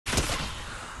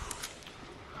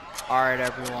Alright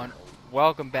everyone,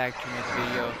 welcome back to another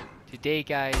video. Today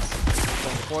guys,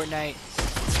 from Fortnite,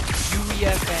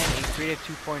 UEFN and Creative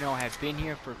 2.0 have been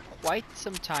here for quite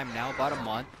some time now, about a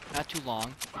month, not too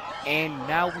long. And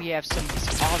now we have some of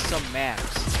these awesome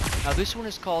maps. Now this one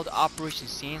is called Operation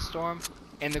Sandstorm,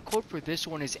 and the code for this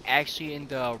one is actually in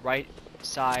the right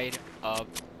side of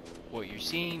what you're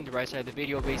seeing, the right side of the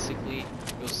video basically.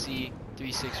 You'll see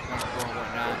 3614 and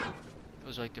whatnot.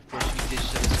 Those are like the first few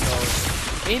digits of this code.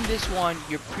 In this one,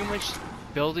 you're pretty much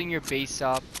building your base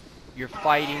up, you're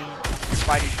fighting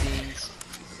things,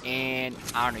 and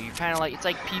I don't know, you're kind of like, it's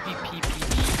like PvP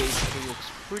basically.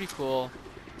 Looks pretty cool.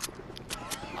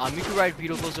 You can ride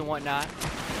vehicles and whatnot.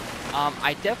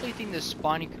 I definitely think the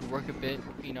spawning could work a bit,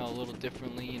 you know, a little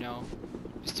differently, you know.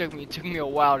 It took me a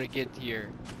while to get here.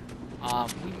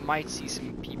 We might see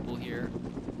some people here,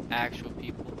 actual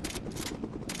people.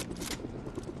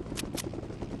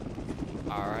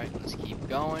 Alright, let's keep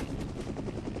going.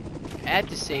 I have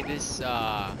to say this is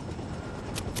a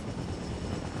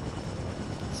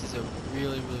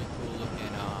really cool looking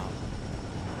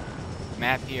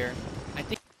map here. I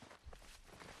think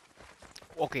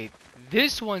okay,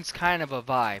 this one's kind of a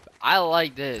vibe. I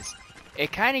like this.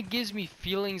 It kind of gives me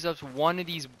feelings of one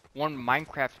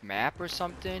Minecraft map or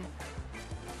something,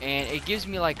 and it gives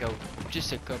me like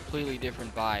just a completely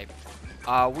different vibe.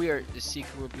 We are the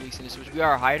secret we're releasing this, which we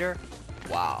are a hider.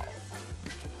 Wow,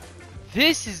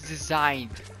 this is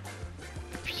designed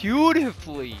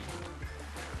beautifully,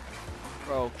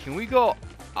 bro. Can we go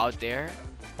out there?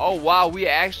 Oh wow, we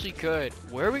actually could.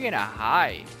 Where are we gonna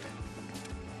hide?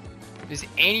 Does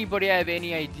anybody have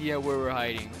any idea where we're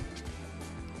hiding?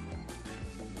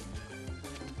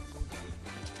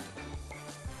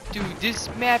 Dude, this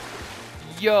map,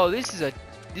 yo, this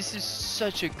is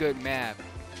such a good map.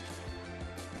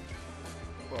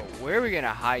 Bro, where are we gonna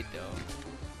hide though?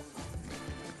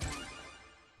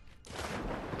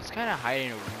 Let's kind of hide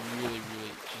in a really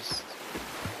just.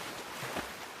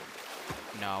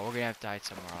 No, we're gonna have to hide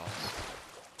somewhere else.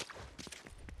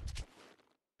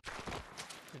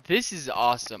 This is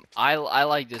awesome. I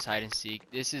like this hide and seek.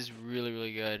 This is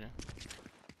really good.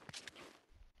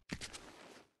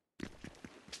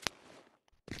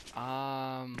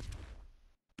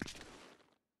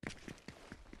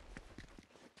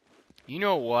 You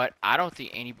know what? I don't think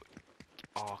anybody.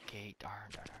 Okay, darn.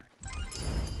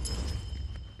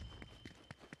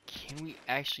 Can we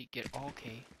actually get?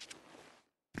 Okay.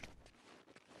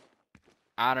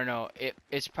 I don't know.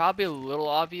 It's probably a little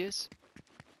obvious.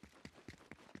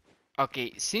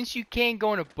 Okay, since you can't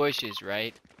go into bushes,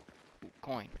 right? Ooh,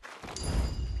 coin.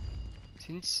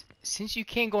 Since you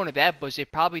can't go into that bush, they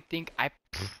probably think I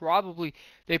probably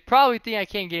think I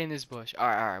can't get in this bush.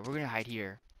 Alright, we're gonna hide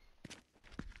here.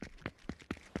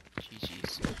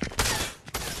 GG's.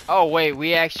 Oh wait,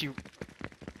 we actually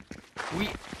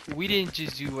we didn't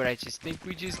just do what I just think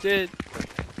we just did.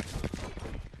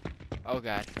 Oh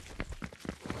god.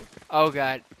 Oh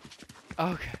god.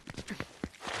 Oh god.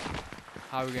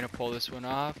 How are we gonna pull this one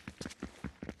off?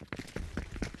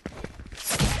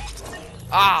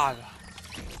 Ah!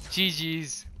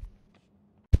 GG's.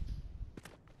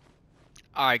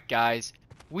 Alright guys,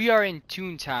 we are in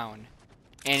Toontown.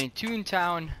 And in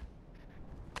Toontown,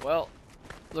 well,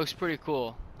 looks pretty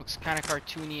cool. Looks kind of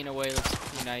cartoony in a way, looks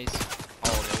pretty nice.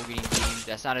 Oh, we're getting beamed.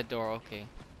 That's not a door, okay.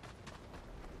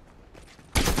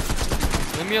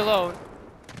 Leave me alone.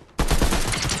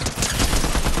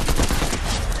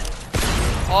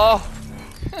 Oh!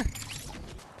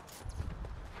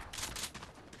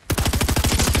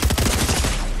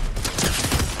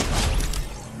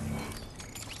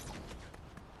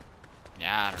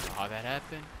 Yeah, I don't know how that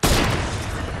happened.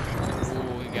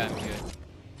 Ooh, we got me good.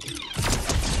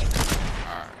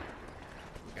 Alright.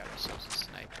 We got ourselves a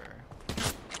sniper.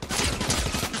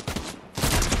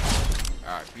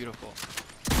 Alright, beautiful.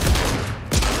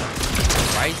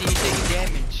 Why is he taking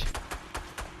damage?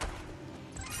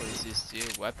 What is this,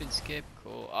 dude? Weapon skip?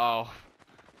 Cool. Oh.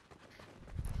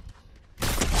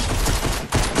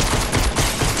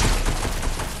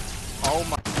 Oh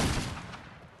my.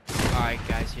 Alright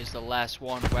guys, here's the last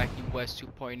one, Wacky West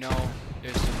 2.0.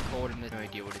 There's some code in this. No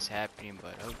idea what is happening,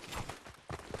 but okay.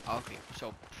 Okay,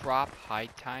 so prop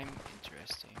hide time,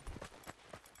 interesting.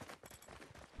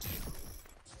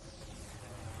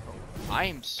 I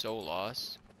am so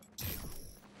lost.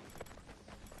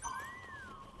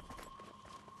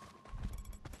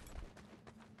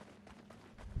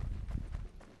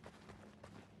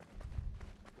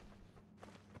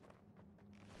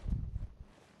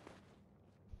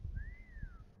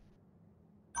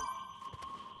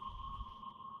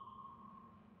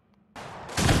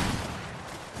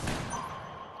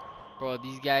 Bro,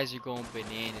 these guys are going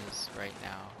bananas right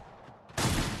now.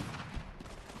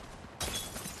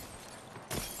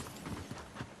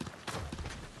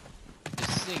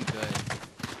 This isn't good.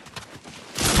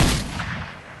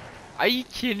 Are you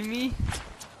kidding me?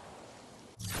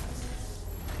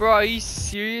 Bro, are you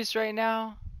serious right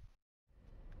now?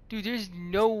 Dude, there's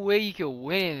no way you can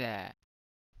win in that.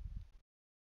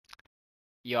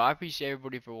 Yo, I appreciate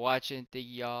everybody for watching. Thank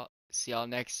y'all. See y'all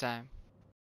next time.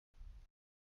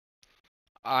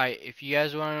 Alright, if you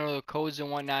guys want to know the codes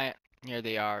and whatnot, here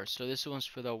they are. So this one's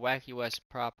for the Wacky West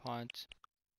prop hunt.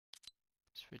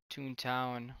 It's for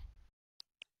Toontown.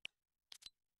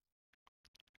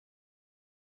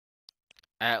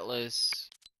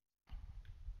 Atlas.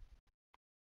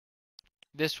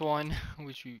 This one,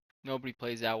 which nobody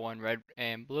plays that one, red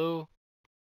and blue.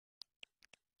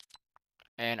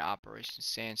 And Operation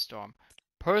Sandstorm.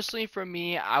 Personally, for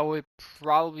me, I would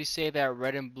probably say that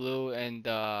red and blue and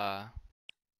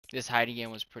this hiding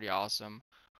game was pretty awesome.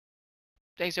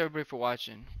 Thanks everybody for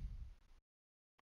watching.